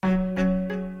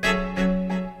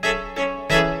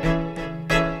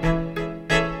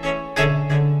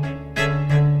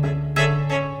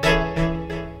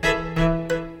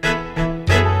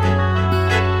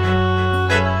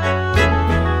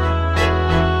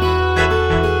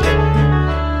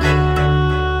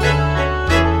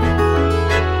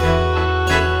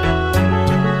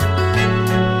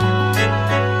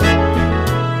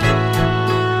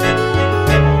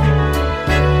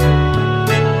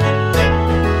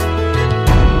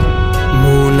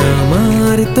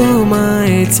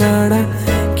তোমায় ছাড়া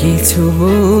কিছু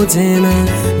বোঝে না,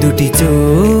 দুটি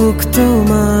চোখ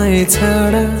তোমায়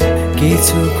ছাড়া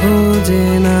কিছু খোঁজে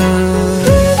না।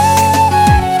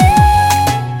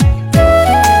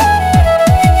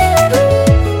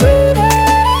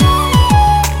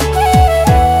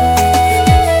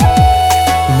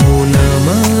 মন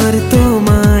আমার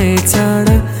তোমায়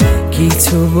ছাড়া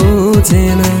কিছু বোঝে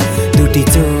না, দুটি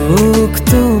চোখ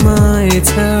তোমায়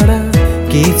ছাড়া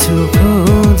কিছু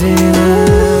খোঁজে না।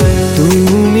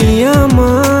 তুমি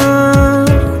আমার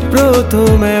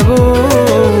প্রথম এবং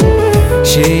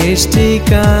শেষ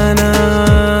ঠিকানা,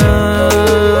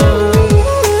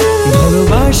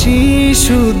 ভালোবাসি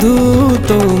শুধু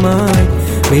তোমায়,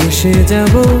 বেসে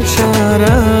যাব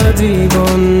সারা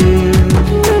জীবন।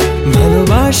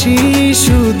 ভালোবাসি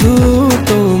শুধু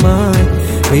তোমায়,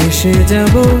 বেসে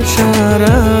যাব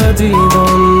সারা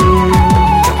জীবন।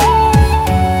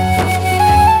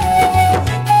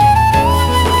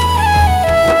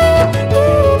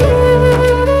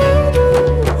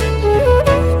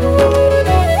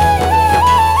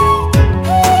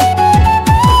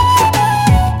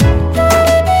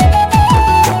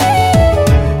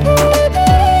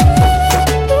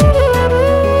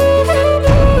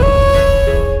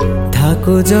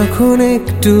 থাকো যখন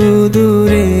একটু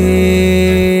দূরে,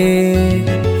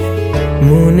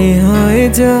 মনে হয়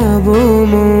যাব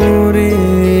মোরে।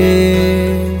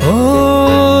 ও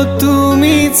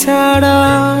তুমি ছাড়া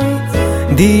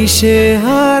দিশে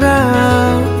হারা,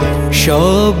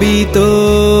 সবই তো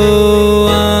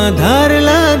আধার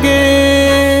লাগে।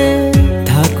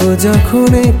 থাকো যখন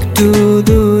একটু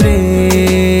দূরে,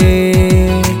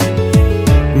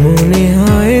 মনে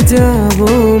হয় যাব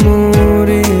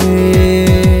মোরে।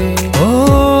 ও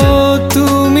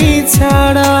তুমি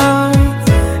ছাড়া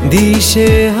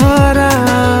দিশে হারা,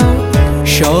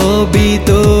 সবই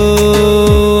তো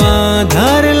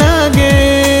আধার লাগে।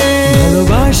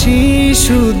 ভালোবাসি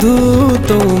শুধু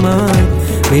তোমায়,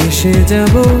 বেসে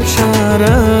যাব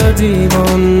সারা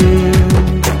জীবন।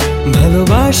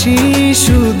 ভালোবাসি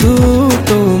শুধু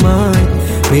তোমায়,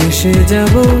 বেসে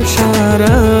যাব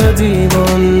সারা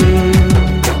জীবন।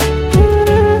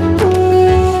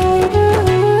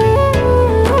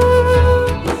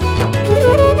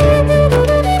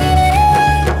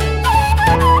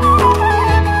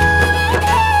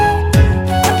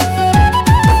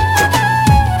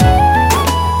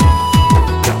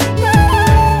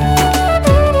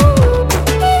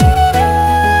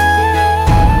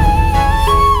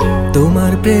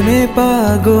 তোমার প্রেমে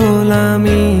পাগল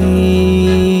আমি,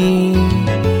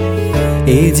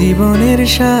 এই জীবনের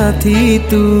সাথী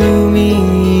তুমি।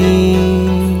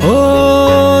 ও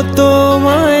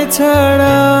তোমায়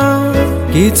ছাড়া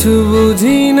কিছু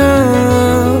বুঝি না,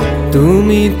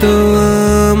 তুমি তো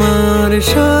আমার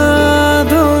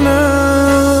সাধনা।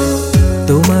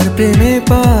 তোমার প্রেমে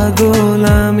পাগল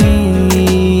আমি,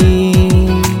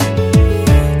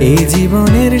 এই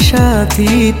জীবনের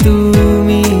সাথী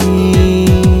তুমি।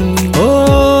 ও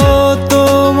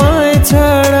তোমায়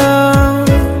ছাড়া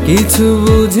কিছু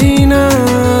বুঝি না,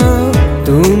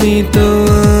 তুমি তো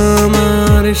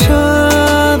আমার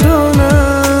সাধনা।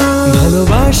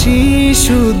 ভালোবাসি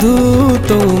শুধু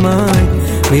তোমায়,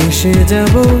 বেসে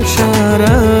যাব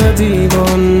সারা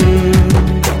জীবন।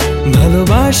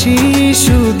 ভালোবাসি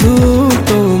শুধু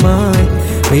তোমায়,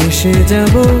 বেসে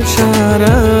যাব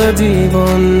সারা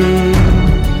জীবন।